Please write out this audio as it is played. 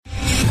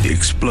The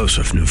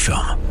explosive new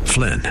film,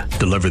 Flynn,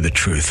 deliver the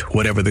truth,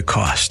 whatever the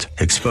cost,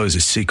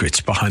 exposes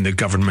secrets behind the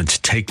government's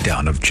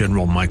takedown of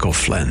General Michael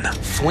Flynn.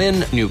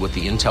 Flynn knew what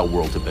the intel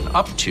world had been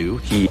up to.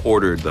 He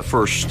ordered the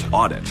first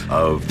audit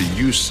of the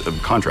use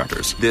of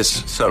contractors.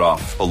 This set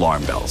off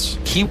alarm bells.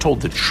 He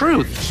told the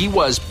truth. He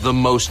was the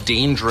most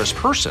dangerous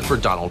person for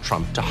Donald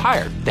Trump to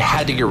hire. They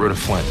had to get rid of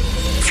Flynn.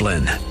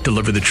 Flynn,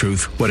 deliver the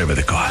truth, whatever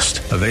the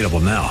cost. Available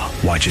now.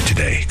 Watch it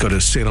today. Go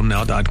to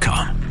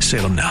salemnow.com.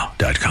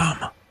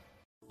 salemnow.com.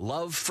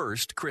 Love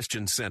First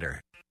Christian Center.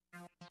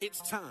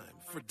 It's time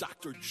for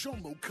Dr.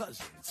 Jomo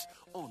Cousins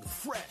on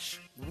Fresh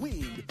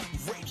Wind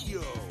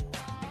Radio.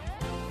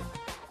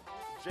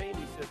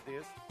 Jamie said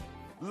this: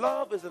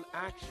 love is an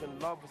action,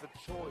 love is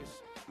a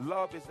choice,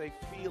 love is a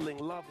feeling,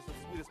 love is the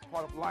sweetest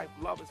part of life,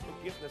 love is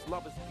forgiveness,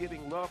 love is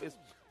giving, love is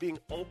being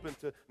open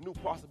to new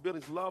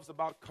possibilities, love's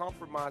about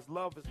compromise,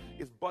 love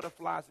is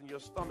butterflies in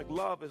your stomach,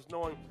 love is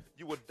knowing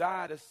you would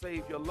die to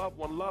save your loved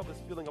one, love is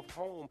feeling of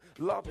home,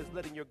 love is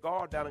letting your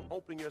guard down and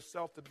opening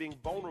yourself to being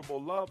vulnerable,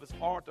 love is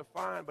hard to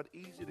find but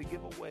easy to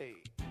give away.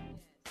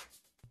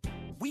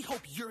 We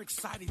hope you're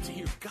excited to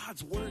hear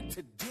God's word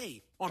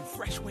today on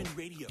Fresh Wind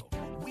Radio.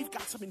 We've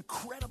got some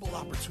incredible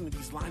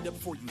opportunities lined up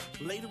for you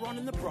later on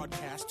in the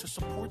broadcast to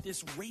support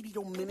this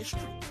radio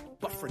ministry.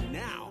 But for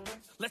now,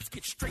 let's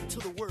get straight to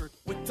the word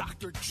with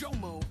Dr.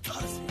 Jomo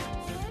Cousins.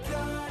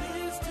 God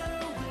is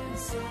doing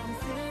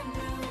something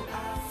new.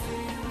 I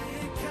feel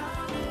it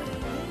coming.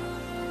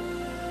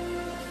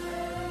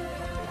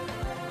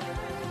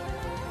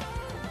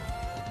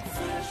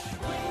 Fresh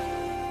Wind.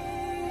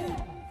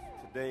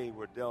 Today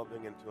we're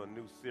delving into a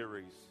new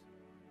series.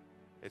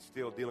 It's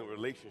still dealing with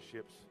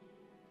relationships,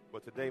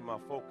 but today my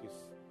focus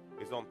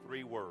is on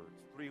three words.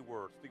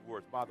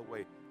 By the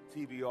way,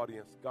 TV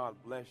audience, God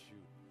bless you.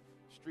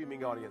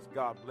 Streaming audience,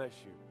 God bless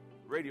you.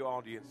 Radio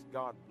audience,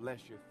 God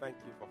bless you. Thank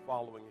you for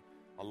following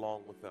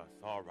along with us.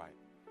 All right,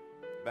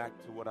 back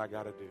to what I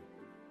got to do.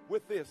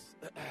 With this,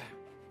 the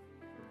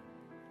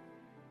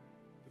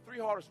three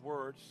hardest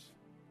words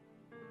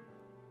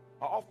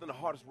are often the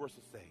hardest words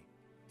to say.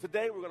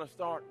 Today we're going to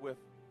start with,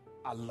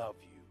 I love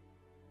you.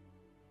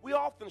 We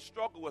often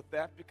struggle with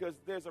that because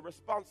there's a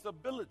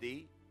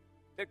responsibility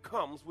that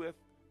comes with,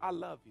 I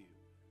love you.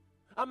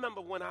 I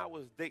remember when I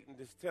was dating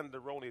this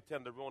tenderoni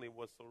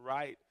was so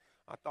right.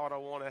 I thought I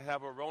want to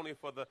have a roni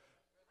for the,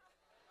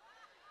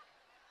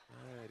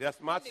 hey, that's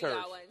my church.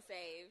 I wasn't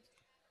saved.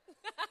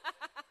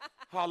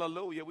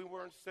 Hallelujah, we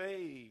weren't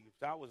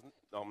saved.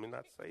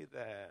 Not say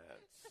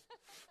that.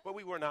 But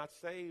we were not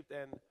saved,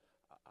 and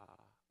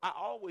I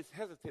always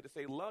hesitate to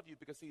say love you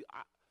because, see,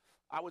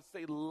 I would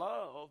say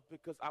love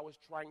because I was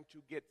trying to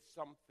get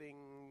something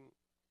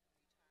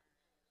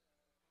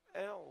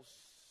else.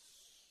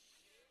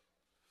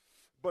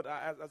 But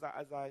as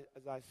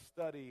I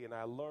study and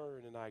I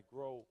learn and I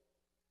grow,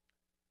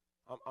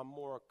 I'm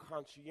more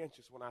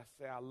conscientious when I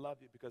say I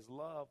love you because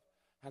love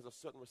has a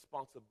certain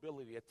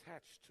responsibility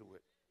attached to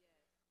it.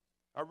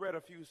 I read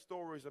a few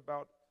stories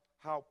about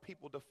how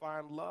people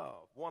define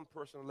love. One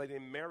person, a lady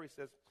named Mary,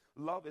 says,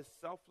 love is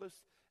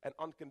selfless and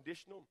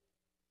unconditional.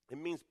 It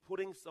means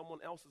putting someone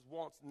else's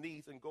wants,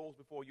 needs, and goals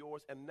before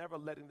yours and never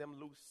letting them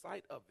lose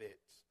sight of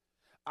it.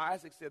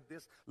 Isaac said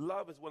this: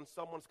 love is when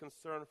someone's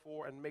concerned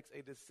for and makes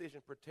a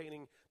decision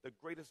pertaining the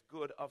greatest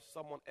good of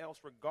someone else,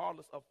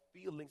 regardless of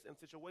feelings and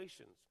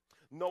situations.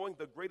 Knowing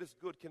the greatest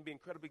good can be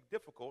incredibly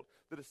difficult.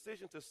 The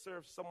decision to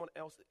serve someone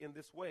else in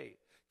this way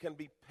can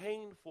be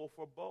painful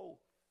for both.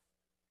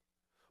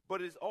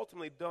 But it is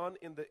ultimately done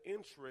in the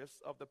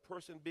interests of the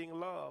person being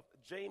loved.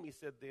 Jamie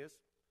said this: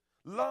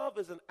 love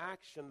is an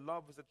action,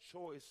 love is a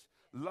choice,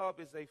 love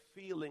is a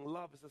feeling,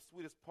 love is the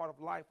sweetest part of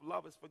life,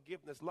 love is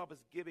forgiveness, love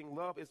is giving,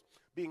 love is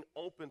being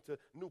open to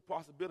new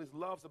possibilities,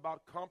 love's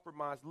about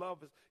compromise,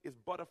 love is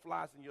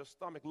butterflies in your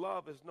stomach,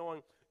 love is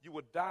knowing you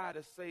would die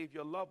to save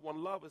your loved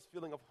one, love is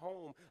feeling of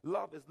home,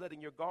 love is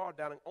letting your guard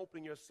down and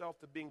opening yourself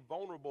to being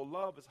vulnerable,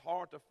 love is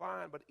hard to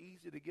find but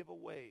easy to give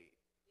away.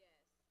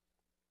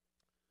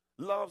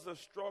 Yes. Love's a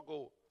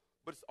struggle,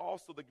 but it's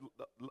also the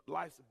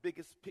life's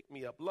biggest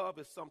pick-me-up. Love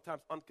is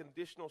sometimes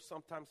unconditional,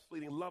 sometimes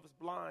fleeting. Love is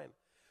blind.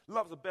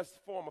 Love is the best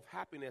form of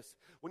happiness.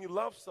 When you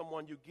love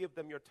someone, you give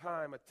them your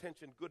time,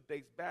 attention, good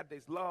days, bad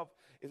days. Love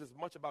is as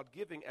much about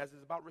giving as it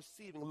is about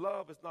receiving.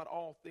 Love is not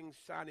all things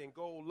shiny and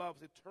gold. Love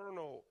is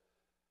eternal.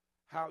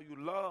 How you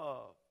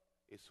love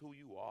is who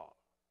you are.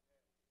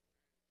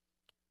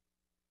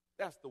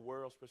 That's the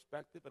world's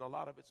perspective, and a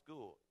lot of it's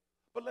good.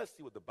 But let's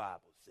see what the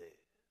Bible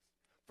says.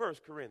 1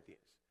 Corinthians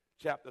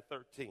chapter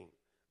 13,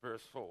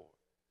 verse 4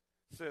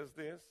 says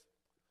this: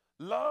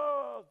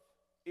 love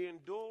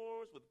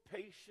endures with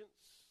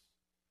patience,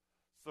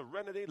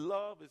 serenity.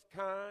 Love is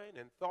kind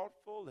and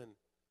thoughtful and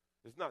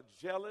is not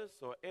jealous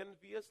or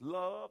envious.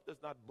 Love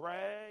does not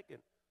brag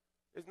and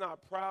is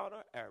not proud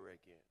or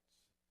arrogant.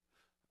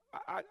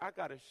 I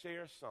got to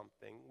share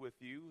something with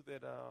you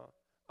that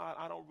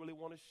I don't really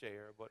want to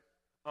share, but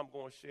I'm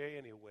going to share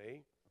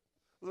anyway.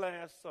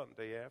 Last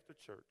Sunday after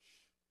church,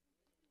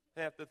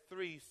 after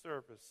 3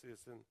 services,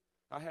 and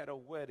I had a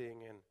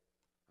wedding, and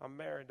I'm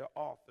married to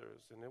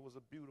authors, and it was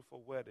a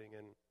beautiful wedding,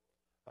 and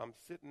I'm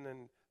sitting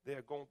in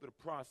there going through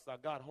the process. I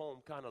got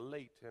home kind of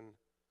late, and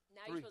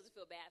now you're supposed to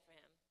feel bad for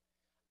him.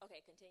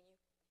 Okay, continue.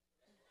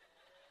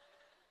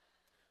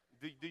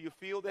 Do you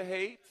feel the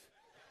hate?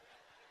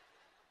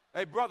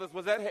 Hey, brothers,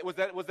 was that hate? Was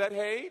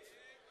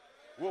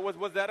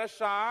that a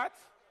shot?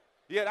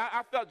 Yeah,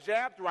 I felt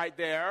jabbed right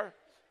there.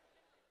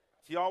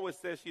 She always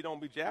says she don't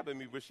be jabbing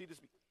me, but she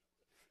just be.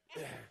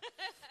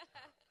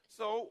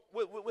 So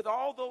with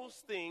all those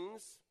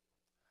things,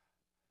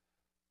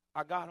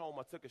 I got home,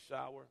 I took a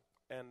shower,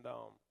 and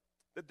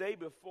the day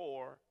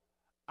before,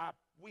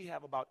 we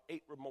have about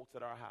 8 remotes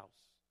at our house.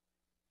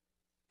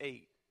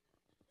 8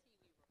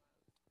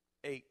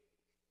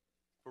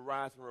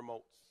 Verizon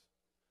remotes.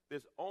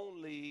 There's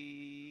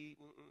only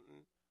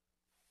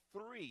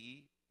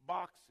 3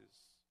 boxes.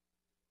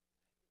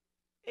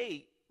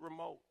 8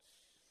 remotes.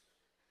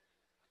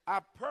 I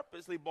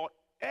purposely bought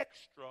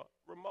extra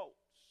remotes.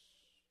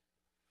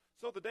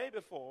 So the day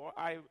before,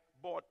 I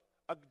bought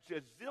a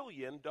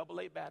gazillion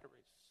AA batteries.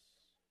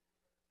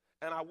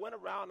 And I went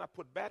around and I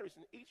put batteries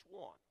in each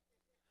one.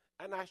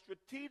 And I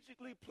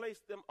strategically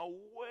placed them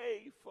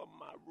away from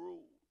my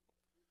room.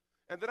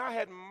 And then I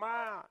had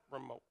my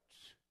remote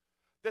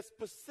that's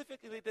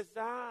specifically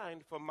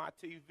designed for my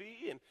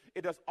TV, and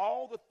it does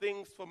all the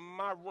things for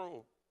my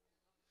room.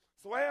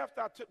 So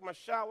after I took my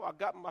shower, I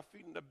got my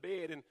feet in the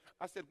bed, and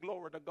I said,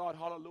 glory to God,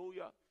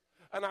 hallelujah.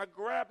 And I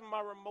grabbed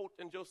my remote,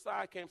 and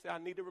Josiah came and said, I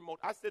need a remote.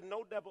 I said,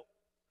 no, devil.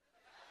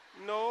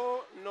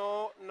 No.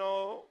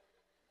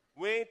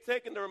 We ain't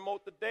taking the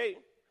remote today.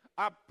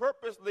 I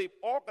purposely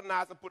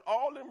organized and put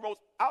all the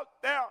remotes out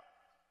there.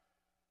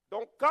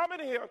 Don't come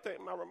in here and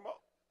take my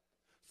remote.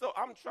 So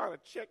I'm trying to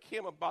check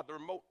him about the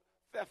remote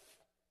theft.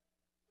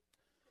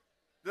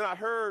 Then I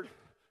heard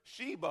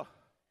Sheba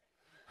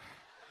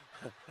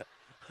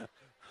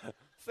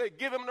say,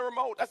 give him the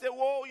remote. I said,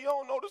 whoa, you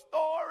don't know the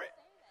story.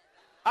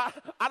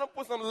 I don't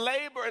put some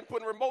labor in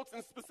putting remotes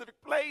in specific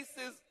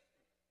places.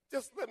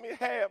 Just let me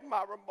have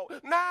my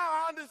remote. Now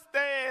I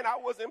understand I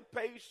was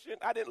impatient.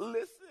 I didn't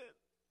listen.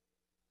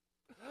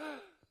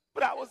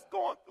 But I was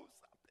going through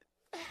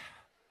something.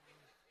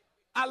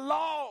 I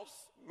lost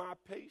my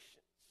patience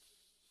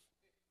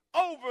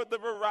over the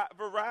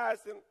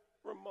Verizon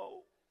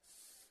remotes.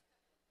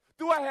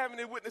 Do I have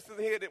any witnesses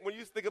here that when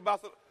you think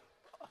about something?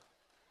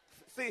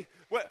 See,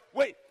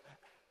 wait.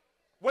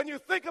 When you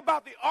think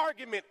about the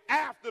argument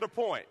after the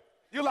point,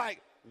 you're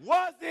like,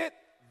 was it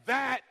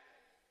that?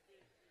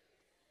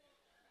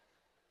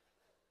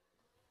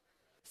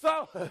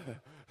 So,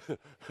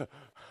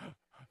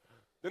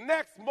 the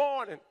next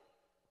morning,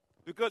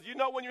 because you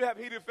know when you have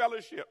heated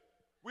fellowship,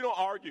 we don't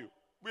argue.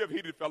 We have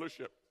heated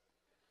fellowship.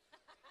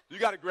 You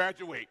got to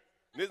graduate.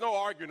 There's no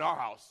arguing in our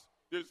house.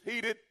 There's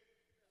heated.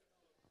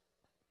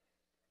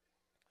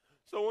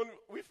 So when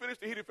we finish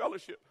the heated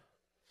fellowship,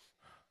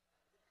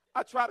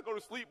 I try to go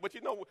to sleep, but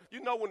you know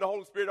when the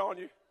Holy Spirit on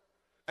you,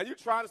 and you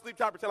try to sleep,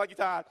 try to pretend like you're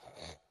tired,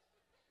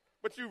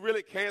 but you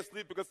really can't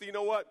sleep because you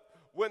know what?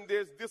 When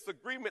there's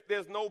disagreement,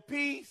 there's no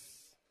peace,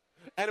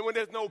 and when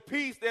there's no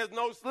peace, there's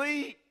no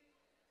sleep.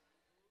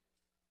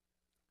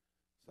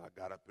 So I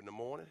got up in the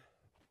morning.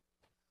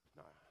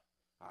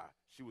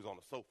 She was on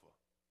the sofa.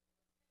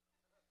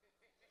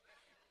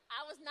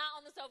 I was not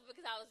on the sofa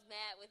because I was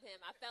mad with him.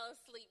 I fell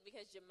asleep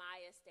because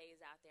Jemiah stays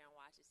out there and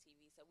watches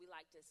TV, so we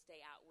like to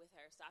stay out with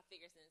her. So I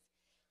figured since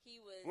he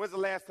was... When's the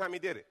last time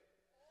he did it?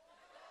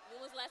 When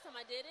was the last time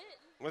I did it?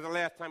 When's the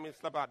last time you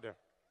slept out there?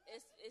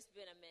 It's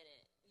been a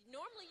minute.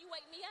 Normally you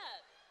wake me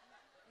up.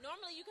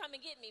 Normally you come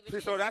and get me. But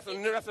see, so that's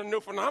a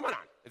new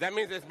phenomenon. That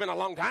means it's been a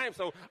long time,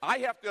 so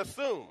I have to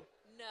assume.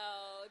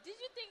 No. Did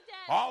you think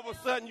that? All of a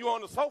sudden you're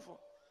on the sofa.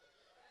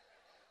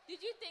 Did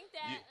you think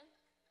that?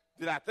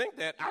 Did I think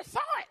that? I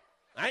saw it.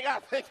 I ain't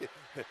got to think it.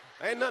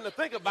 Ain't nothing to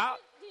think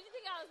about. Did you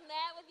think I was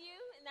mad with you,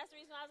 and that's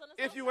the reason why I was on the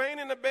sofa? If you ain't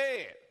in the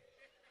bed.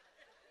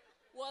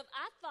 Well, if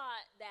I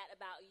thought that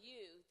about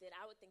you, then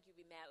I would think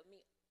you'd be mad with me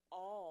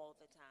all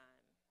the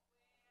time.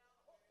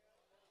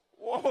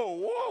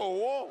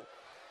 Whoa.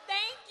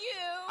 Thank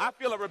you. I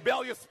feel a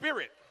rebellious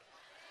spirit.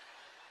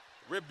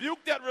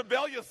 Rebuke that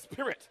rebellious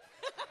spirit.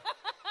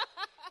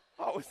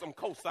 Always some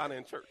co-signer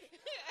in church.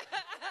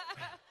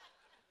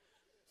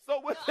 So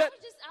with that,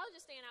 I was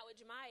just staying out with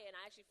Jemiah, and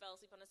I actually fell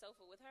asleep on the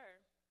sofa with her.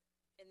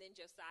 And then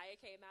Josiah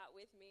came out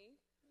with me.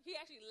 He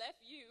actually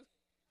left you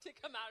to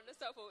come out on the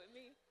sofa with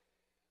me.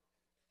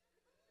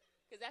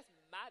 Because that's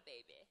my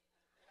baby.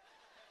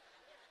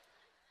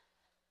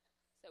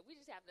 So we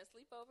just happened to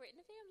sleep over in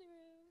the family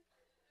room.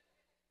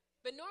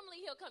 But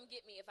normally he'll come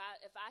get me if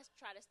I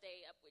try to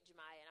stay up with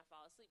Jemiah and I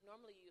fall asleep.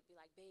 Normally you'd be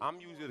like, baby.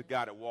 I'm usually the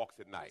guy that walks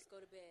at night. Let's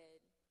go to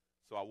bed.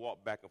 So I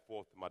walk back and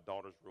forth to my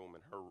daughter's room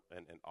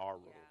and our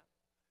room.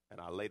 Yeah. And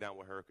I lay down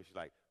with her because she's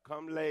like,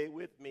 come lay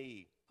with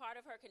me. Part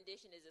of her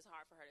condition is it's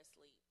hard for her to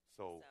sleep.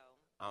 So.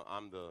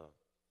 I'm the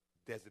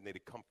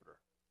designated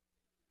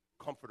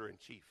comforter in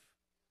chief.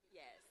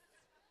 Yes.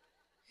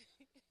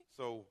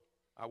 So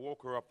I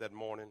woke her up that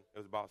morning. It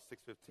was about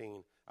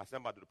 6:15. I said,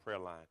 I'm about to do the prayer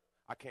line.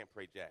 I can't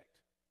pray jacked.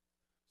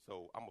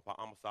 So I'm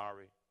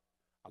sorry.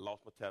 I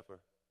lost my temper.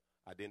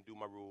 I didn't do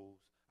my rules.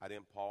 I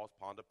didn't pause,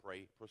 ponder,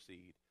 pray,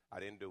 proceed. I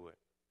didn't do it.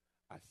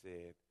 I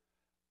said,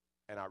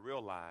 and I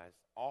realized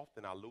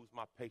often I lose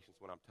my patience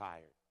when I'm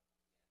tired.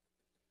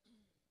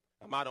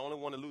 Am I the only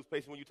one that lose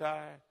patience when you're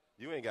tired?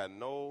 You ain't got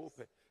no.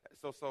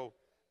 So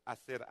I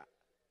said,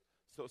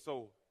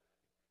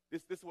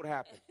 this is what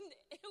happened.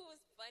 It was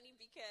funny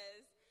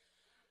because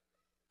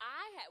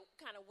I had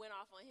kind of went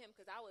off on him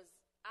because I was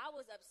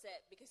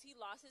upset because he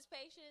lost his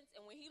patience,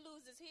 and when he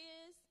loses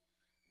his,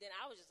 then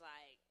I was just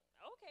like,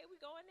 okay, we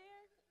going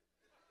there?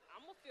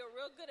 I'm going to feel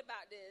real good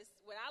about this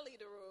when I leave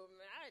the room.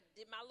 And I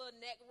did my little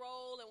neck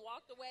roll and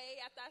walked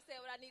away after I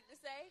said what I needed to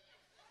say.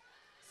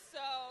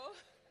 So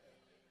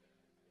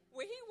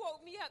when he woke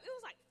me up, it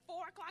was like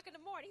 4 o'clock in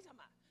the morning. He's talking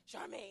about,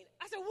 Charmaine.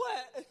 I said,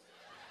 what?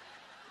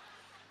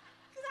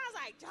 Because I was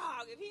like,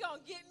 dog, if he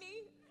going to get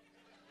me,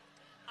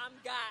 I'm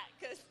God.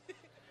 Because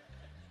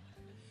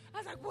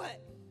I was like, what?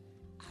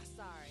 I'm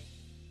sorry.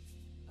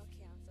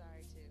 Okay, I'm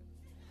sorry too.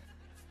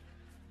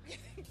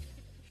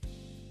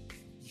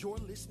 You're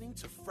listening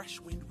to Fresh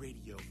Wind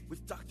Radio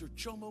with Dr.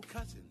 Jomo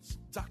Cousins.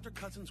 Dr.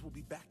 Cousins will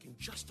be back in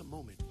just a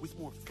moment with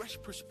more fresh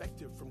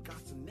perspective from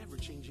God's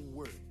never-changing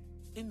word.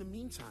 In the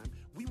meantime,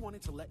 we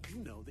wanted to let you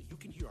know that you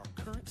can hear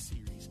our current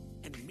series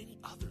and many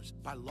others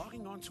by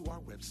logging on to our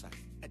website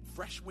at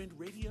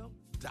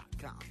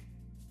freshwindradio.com.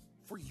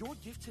 For your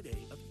gift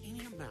today of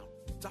any amount,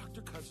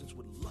 Dr. Cousins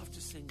would love to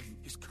send you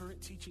his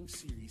current teaching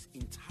series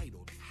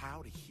entitled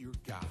How to Hear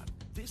God.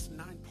 This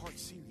 9-part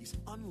series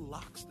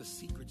unlocks the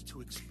secrets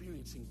to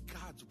experiencing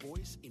God's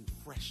voice in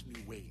fresh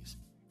new ways,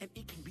 and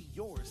it can be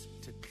yours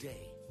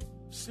today.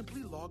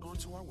 Simply log on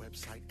to our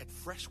website at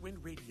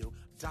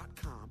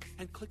freshwindradio.com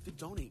and click the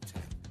Donate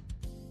tab.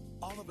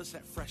 All of us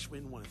at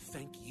Freshwind want to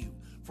thank you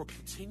for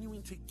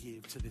continuing to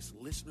give to this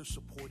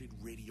listener-supported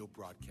radio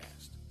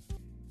broadcast.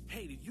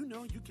 Hey, did you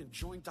know you can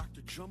join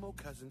Dr. Jomo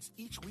Cousins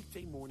each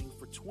weekday morning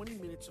for 20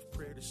 minutes of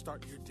prayer to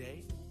start your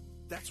day?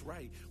 That's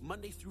right.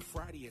 Monday through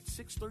Friday at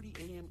 6:30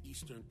 a.m.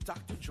 Eastern,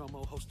 Dr.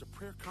 Jomo hosts a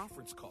prayer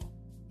conference call.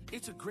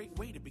 It's a great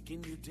way to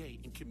begin your day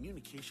in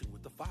communication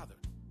with the Father.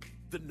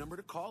 The number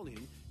to call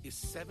in is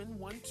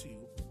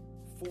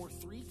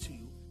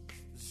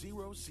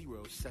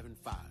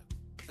 712-432-0075.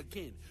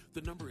 Again,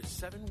 the number is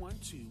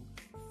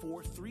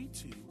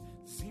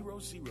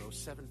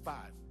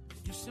 712-432-0075.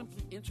 You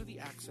simply enter the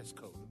access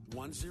code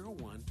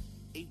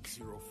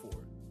 101804.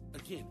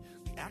 Again,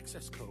 the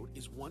access code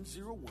is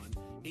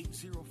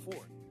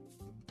 101804.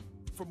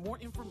 For more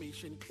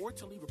information or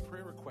to leave a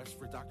prayer request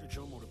for Dr.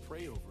 Jomo to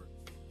pray over,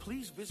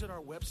 please visit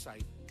our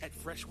website at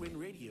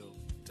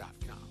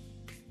freshwindradio.com.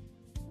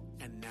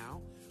 And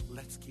now,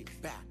 let's get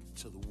back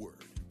to the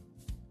Word.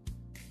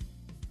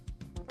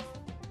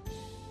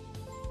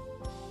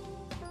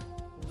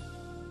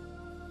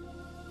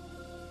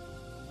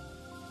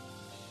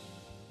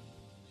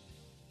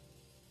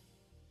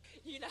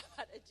 You're not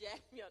about to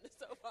jack me on the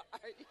sofa,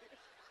 are you?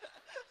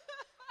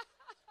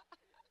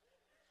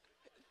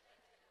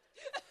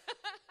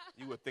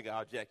 You would think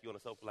I'll jack you on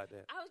the sofa like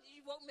that.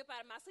 You woke me up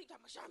out of my sleep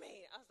talking about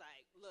Charmaine. I was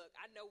like, look,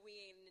 I know we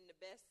ain't in the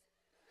best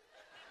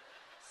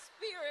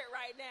spirit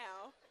right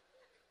now.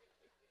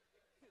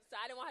 So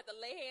I didn't want to have to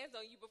lay hands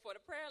on you before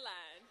the prayer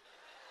line.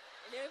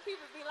 And then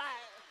people be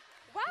like,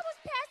 why was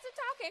Pastor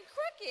talking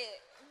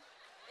crooked?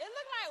 It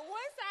looked like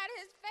one side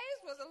of his face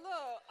was a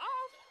little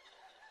off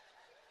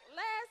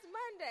last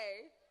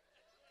Monday.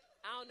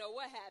 I don't know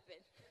what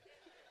happened.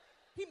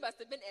 He must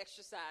have been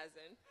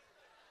exercising.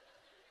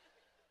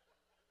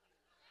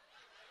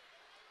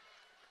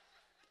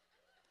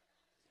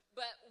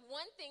 But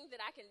one thing that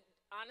I can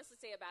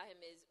honestly say about him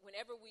is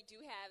whenever we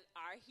do have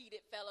our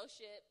heated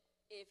fellowship,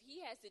 if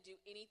he has to do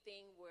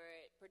anything where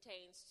it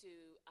pertains to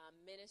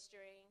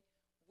ministering,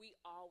 we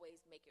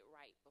always make it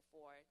right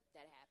before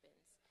that happens.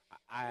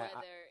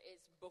 Whether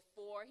it's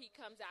before he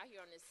comes out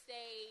here on the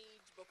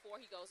stage, before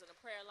he goes on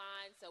the prayer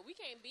line. So we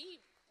can't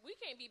be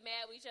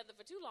mad with each other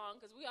for too long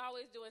because we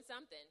always doing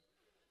something.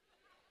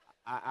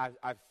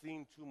 I've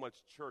seen too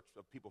much church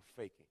of people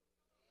faking.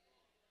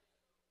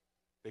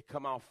 They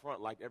come out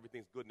front like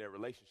everything's good in their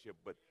relationship,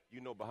 but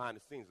behind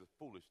the scenes is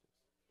foolishness.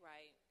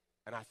 Right.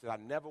 And I said, I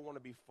never want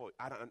to be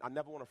I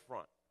never want to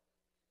front.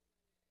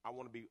 I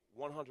want to be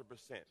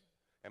 100%.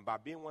 And by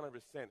being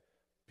 100%,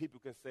 people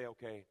can say,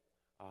 okay,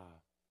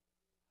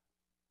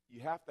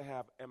 you have to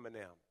have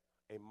M&M,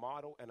 a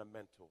model and a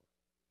mentor.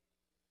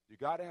 You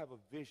got to have a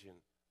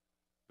vision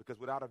because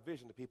without a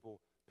vision, the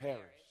people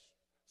perish.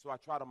 So I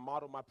try to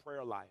model my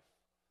prayer life.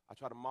 I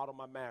try to model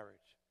my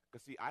marriage.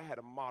 Because, see, I had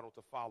a model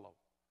to follow.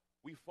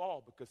 We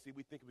fall because, see,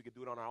 we think we can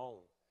do it on our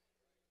own.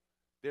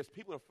 There's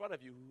people in front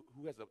of you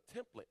who has a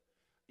template.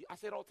 I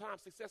say it all the time,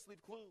 success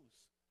leaves clues.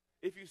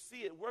 If you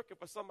see it working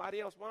for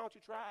somebody else, why don't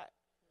you try it?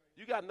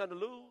 You got nothing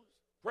to lose.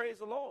 Praise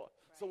the Lord.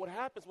 Right. So what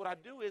happens, what I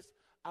do is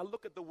I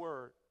look at the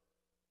word,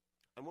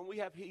 and when we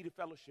have heated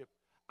fellowship,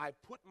 I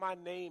put my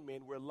name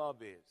in where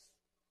love is.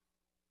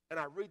 And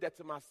I read that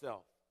to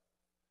myself.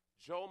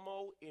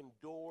 Jomo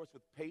endures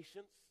with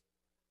patience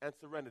and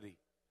serenity.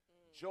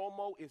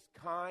 Jomo is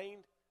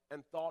kind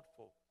and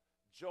thoughtful.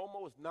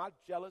 Jomo is not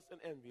jealous and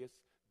envious.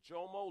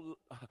 Jomo,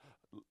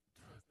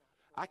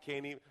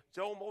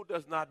 Jomo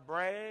does not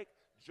brag.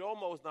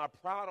 Jomo is not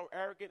proud or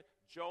arrogant.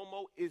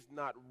 Jomo is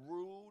not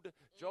rude.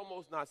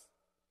 Jomo's not.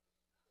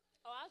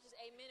 Oh, I was just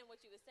amening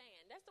what you were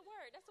saying. That's the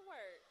word. That's the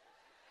word.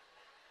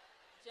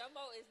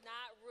 Jomo is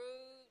not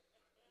rude.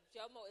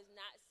 Jomo is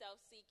not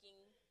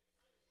self-seeking.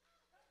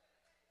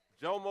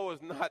 Jomo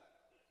is not.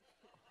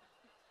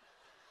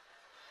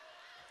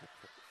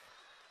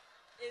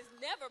 Is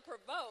never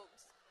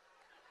provoked.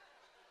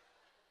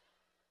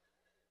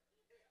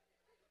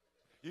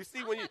 You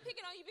see, I'm when not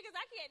picking on you because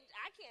I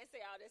can't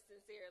say all this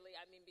sincerely.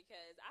 I mean,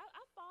 because I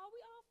fall,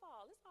 we all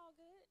fall. It's all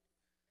good.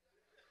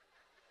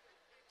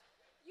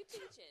 You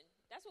teaching.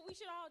 That's what we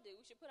should all do.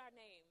 We should put our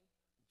name.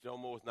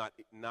 Jomo is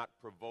not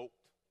provoked.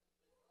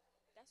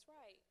 That's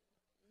right.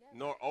 Never.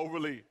 Nor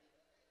overly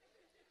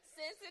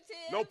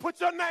Sensitive. No, put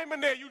your name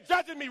in there. You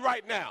judging me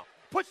right now.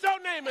 Put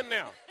your name in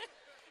there.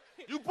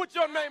 You put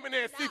your name in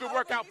there and see if it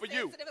work out for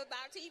you. Sensitive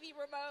about TV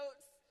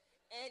remotes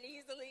and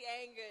easily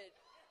angered.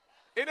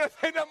 It doesn't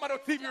say nothing about no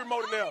TV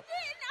remote in there. I'm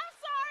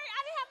sorry. I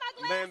didn't have my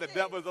glasses. Man, the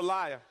devil's a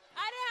liar.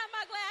 I didn't have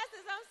my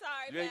glasses. I'm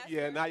sorry, Pastor.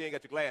 Yeah, now you ain't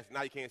got your glasses.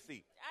 Now you can't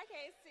see. I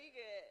can't see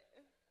good.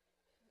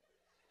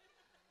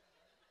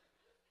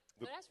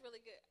 But that's really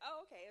good.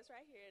 Oh, okay. It's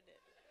right here, isn't it?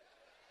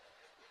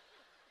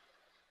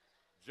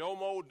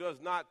 Jomo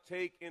does not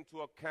take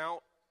into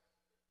account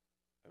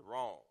the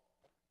wrong.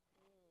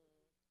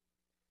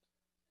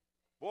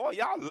 Boy,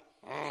 y'all.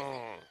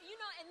 You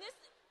know, and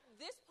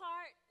this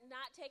part,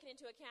 not taking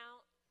into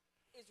account,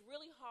 is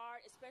really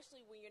hard,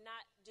 especially when you're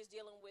not just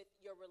dealing with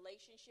your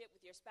relationship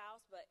with your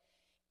spouse, but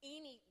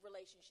any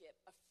relationship,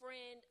 a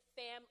friend,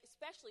 family,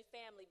 especially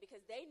family, because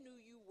they knew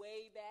you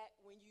way back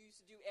when you used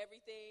to do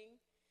everything.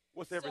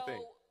 What's everything?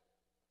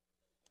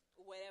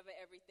 So, whatever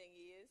everything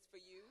is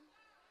for you.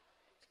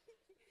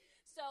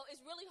 So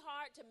it's really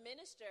hard to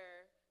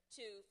minister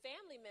to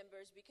family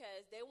members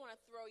because they want to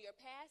throw your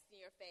past in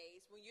your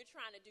face when you're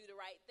trying to do the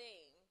right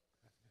thing.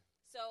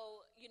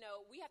 So, you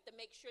know, we have to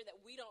make sure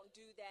that we don't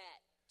do that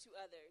to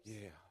others.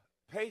 Yeah.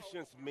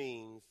 Patience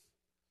means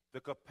the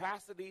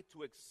capacity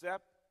to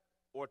accept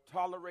or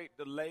tolerate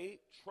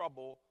delay,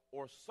 trouble,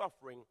 or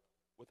suffering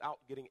without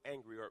getting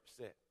angry or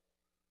upset.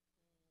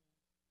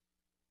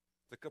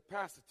 The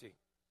capacity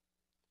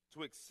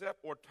to accept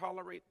or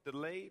tolerate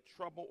delay,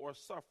 trouble, or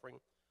suffering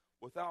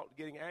without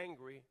getting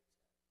angry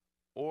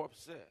or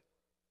upset.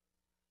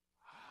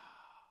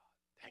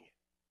 Dang it.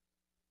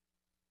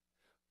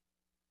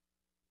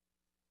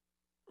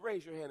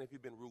 Raise your hand if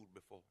you've been rude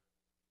before.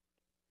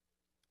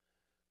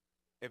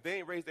 If they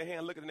ain't raised their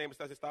hand, look at the name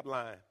and say, stop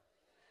lying.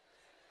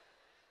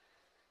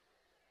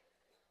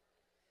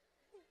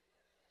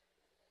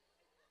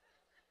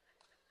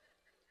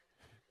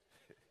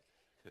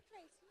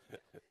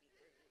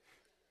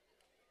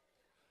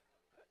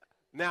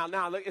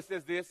 Now, look, it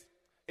says this.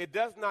 It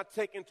does not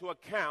take into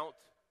account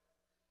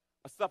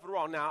a suffered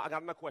wrong. Now, I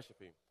got another question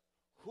for you.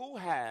 Who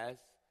has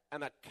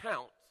an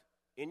account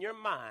in your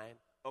mind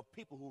of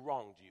people who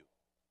wronged you?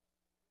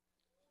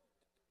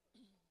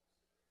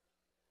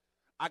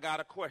 I got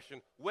a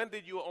question. When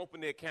did you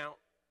open the account?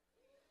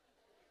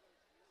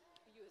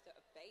 You was a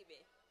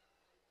baby.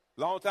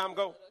 Long time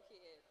ago? Little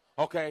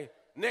kid. Okay.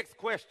 Next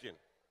question.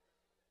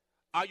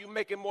 Are you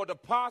making more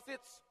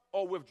deposits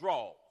or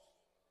withdrawals?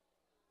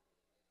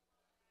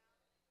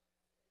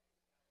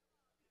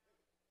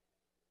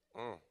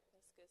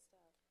 That's good stuff.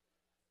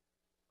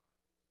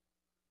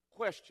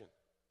 Question.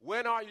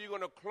 When are you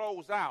going to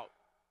close out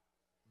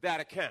that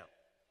account?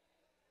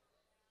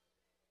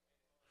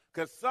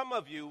 Because some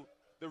of you,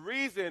 the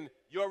reason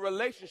your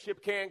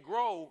relationship can't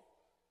grow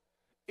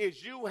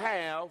is you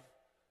have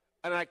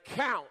an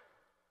account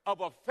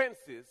of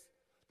offenses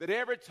that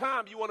every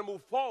time you want to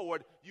move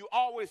forward, you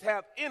always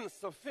have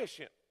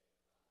insufficient.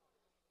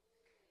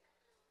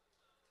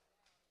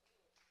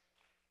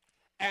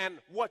 And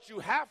what you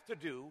have to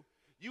do,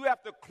 you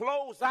have to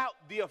close out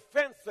the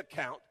offense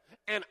account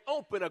and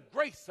open a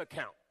grace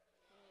account.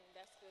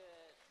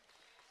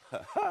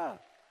 That's good.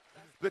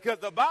 Because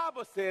the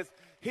Bible says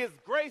his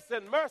grace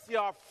and mercy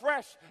are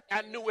fresh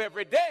and new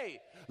every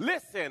day.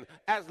 Listen,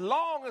 as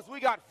long as we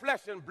got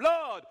flesh and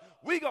blood,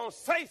 we're going to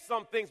say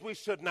some things we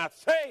should not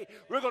say.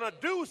 We're going to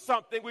do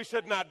something we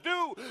should not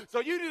do. So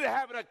you need to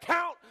have an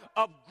account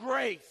of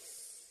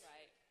grace.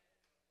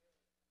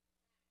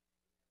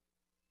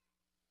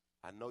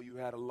 Right. I know you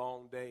had a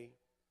long day.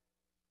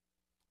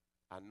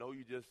 I know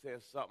you just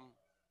said something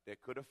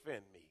that could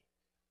offend me.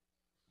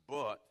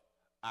 But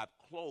I've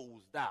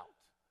closed out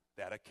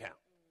that account.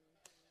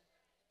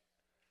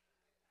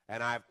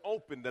 And I've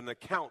opened an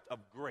account of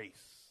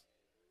grace.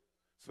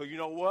 So you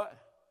know what?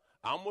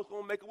 I'm just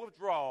going to make a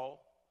withdrawal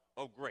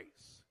of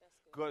grace.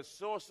 Because it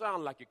sure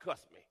sounds like you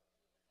cussed me.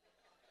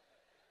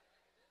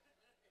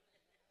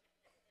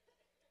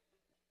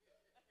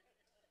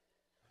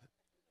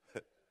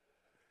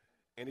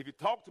 And if you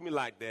talk to me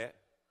like that,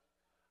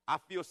 I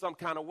feel some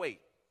kind of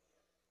weight.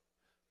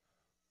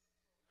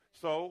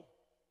 So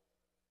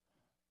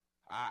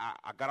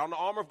I got on the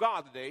armor of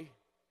God today,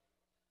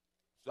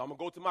 So I'm going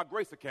to go to my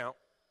grace account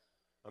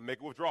and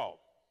make a withdrawal.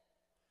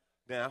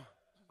 Now,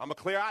 I'm going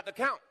to clear out the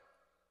account.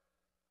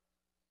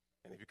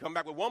 And if you come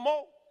back with one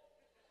more,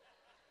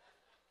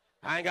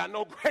 I ain't got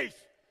no grace.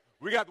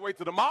 We got to wait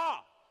till tomorrow.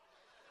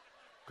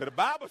 Because the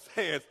Bible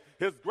says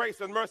his grace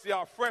and mercy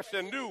are fresh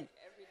and new.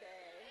 Every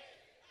day.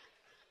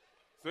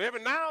 So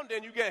every now and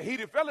then you get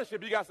heated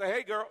fellowship. You got to say,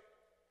 hey, girl,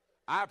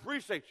 I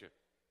appreciate you.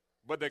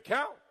 But the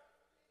account,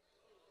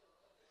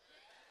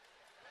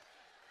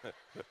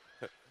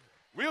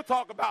 we'll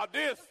talk about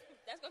this.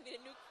 That's gonna be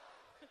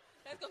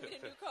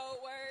the new code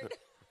word.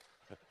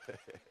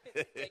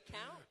 The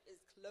account is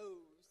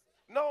closed.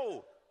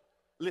 No.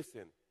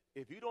 Listen,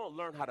 if you don't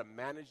learn how to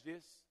manage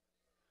this,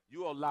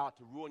 you're allowed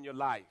to ruin your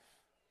life.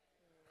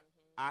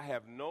 I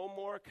have no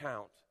more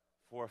account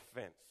for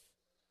offense.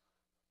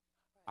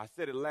 I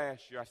said it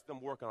last year. I still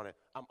working on it.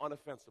 I'm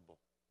unoffensible.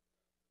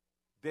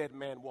 Dead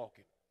man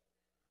walking.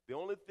 The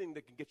only thing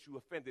that can get you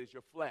offended is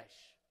your flesh.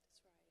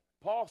 That's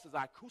right. Paul says,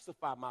 I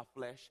crucify my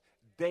flesh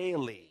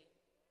daily.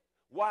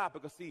 Why?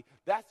 Because, see,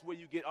 that's where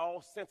you get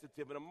all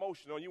sensitive and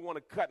emotional. You want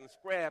to cut and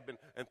scrap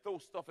and throw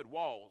stuff at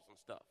walls and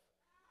stuff.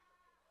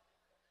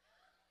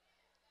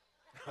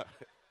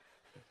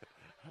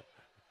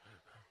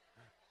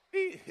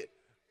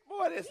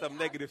 Boy, there's some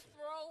negative.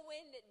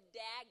 Throwing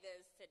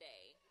daggers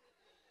today.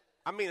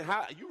 I mean,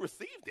 how you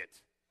received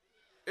it.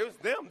 It was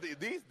them.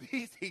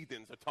 These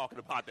heathens are talking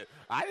about that.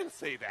 I didn't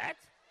say that.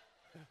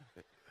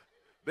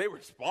 They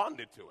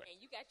responded to it.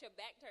 And you got your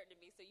back turned to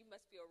me, so you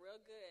must feel real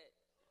good.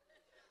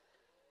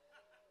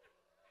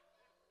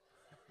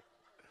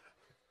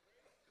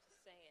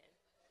 Just saying.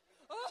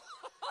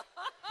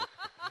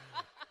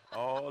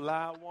 All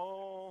I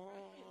want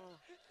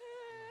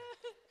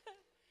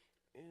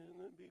is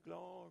to be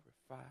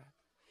glorified.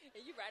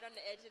 And you right on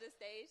the edge of the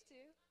stage,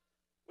 too?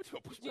 What, you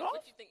gonna push me off?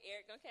 What you think,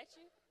 Eric gonna catch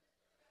you?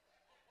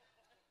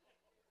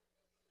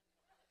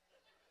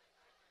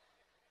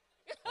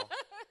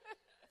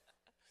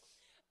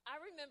 I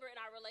remember in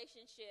our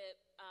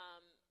relationship,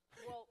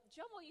 well,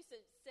 Jomo used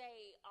to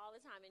say all the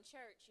time in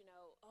church, you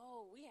know,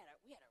 oh, we had a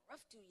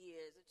rough 2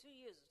 years. The 2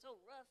 years was so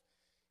rough.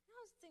 And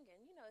I was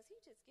thinking, you know, is he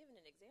just giving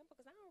an example?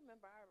 Because I don't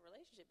remember our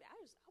relationship. I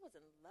was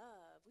in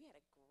love. We had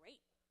a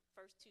great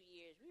first 2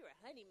 years. We were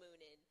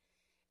honeymooning.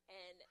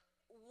 And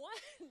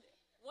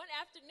one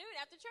afternoon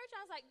after church,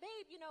 I was like,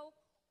 babe, you know,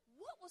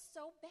 what was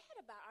so bad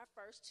about our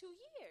first 2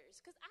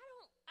 years? Because I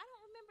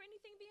don't remember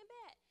anything being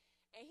bad.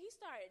 And he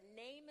started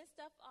naming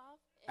stuff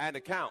off. And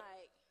account.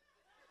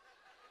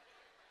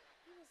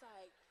 He was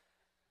like,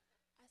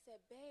 I said,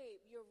 babe,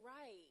 you're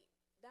right.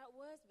 That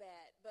was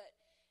bad. But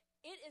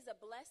it is a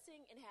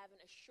blessing in having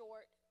a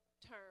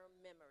short-term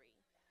memory.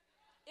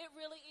 It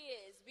really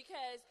is.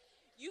 Because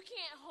you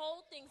can't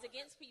hold things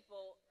against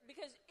people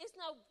because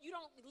you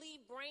don't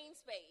leave brain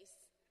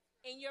space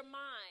in your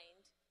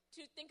mind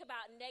to think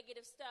about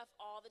negative stuff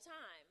all the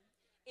time.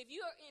 If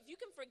you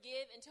can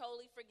forgive and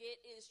totally forget,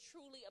 it is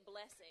truly a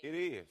blessing. It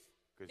is.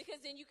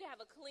 Because then you can have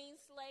a clean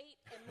slate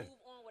and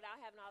move on without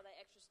having all that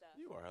extra stuff.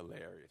 You are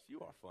hilarious. You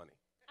are funny.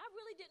 I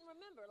really didn't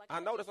remember. I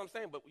know that's what I'm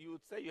saying, but you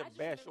would say you have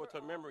bad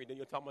short-term memory, then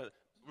you're talking about,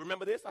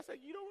 remember this? I said,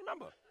 you don't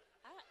remember.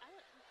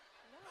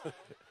 No.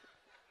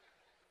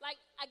 Like,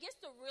 I guess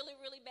the really,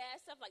 really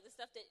bad stuff, like the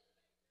stuff that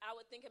I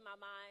would think in my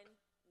mind,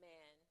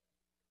 man,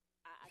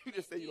 I you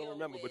just say you don't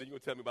remember, but then you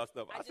would tell me about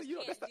stuff. I said,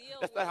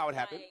 that's not how it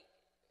happened. Like,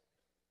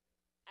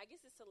 I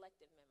guess it's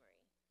selective memory.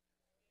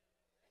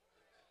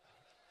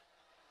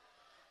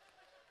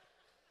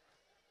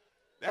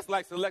 That's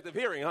like selective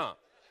hearing, huh?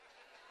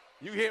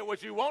 You hear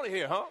what you want to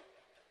hear, huh?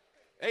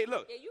 Hey,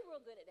 look. Yeah, you're real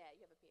good at that.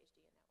 You have a PhD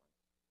in that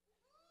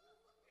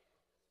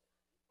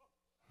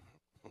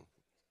one.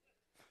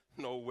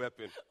 No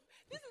weapon.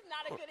 This is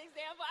not a good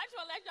example. I just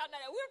want to let y'all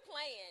know that we're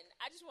playing.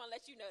 I just want to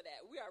let you know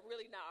that. We are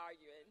really not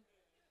arguing.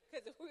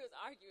 Because if we was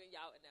arguing,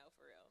 y'all would know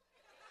for real.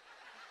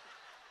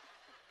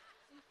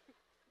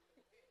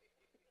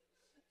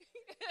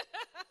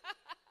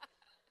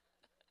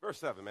 Verse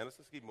 7, man. Let's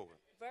just keep moving.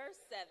 Verse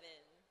 7.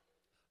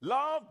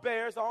 Love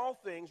bears all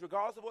things,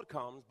 regardless of what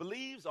comes,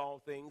 believes all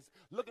things,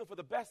 looking for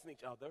the best in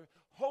each other,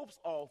 hopes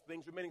all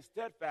things, remaining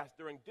steadfast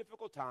during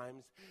difficult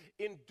times,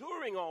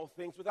 enduring all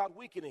things without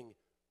weakening.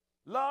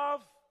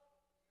 Love.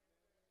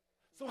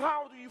 So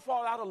how do you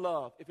fall out of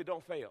love if it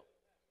don't fail?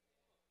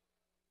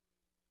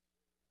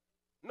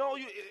 No,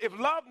 if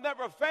love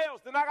never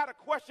fails, then I got to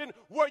question,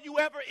 were you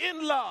ever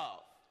in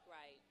love?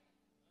 Right.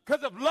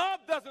 Because if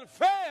love doesn't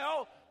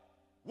fail,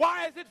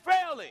 why is it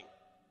failing?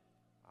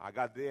 I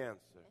got the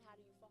answer. And how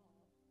do you fall?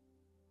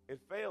 It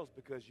fails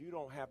because you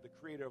don't have the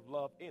creator of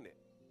love in it.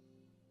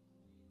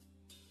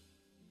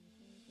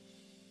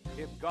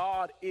 If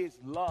God is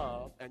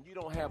love and you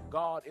don't have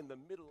God in the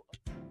middle of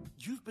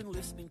You've been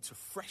listening to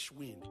Fresh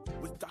Wind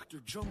with Dr.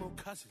 Jomo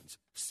Cousins,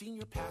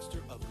 Senior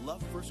Pastor of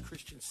Love First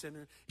Christian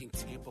Center in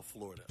Tampa,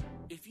 Florida.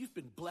 If you've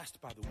been blessed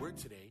by the word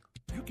today,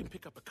 you can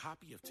pick up a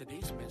copy of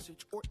today's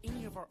message or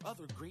any of our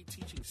other great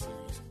teaching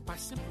series by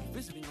simply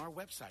visiting our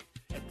website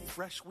at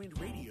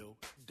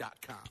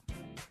freshwindradio.com.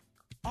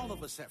 All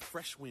of us at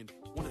Fresh Wind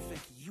want to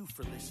thank you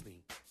for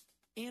listening.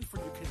 and for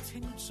your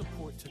continued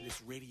support to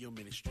this radio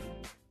ministry.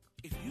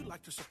 If you'd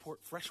like to support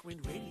Fresh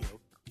Wind Radio,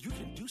 you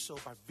can do so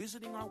by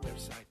visiting our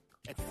website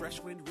at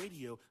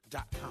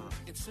freshwindradio.com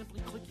and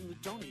simply clicking the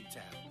Donate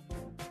tab.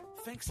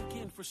 Thanks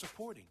again for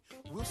supporting.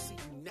 We'll see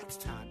you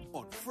next time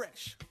on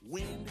Fresh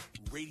Wind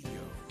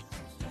Radio.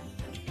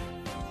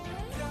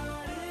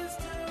 God is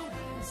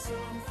doing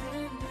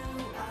something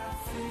new, I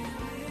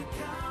feel it.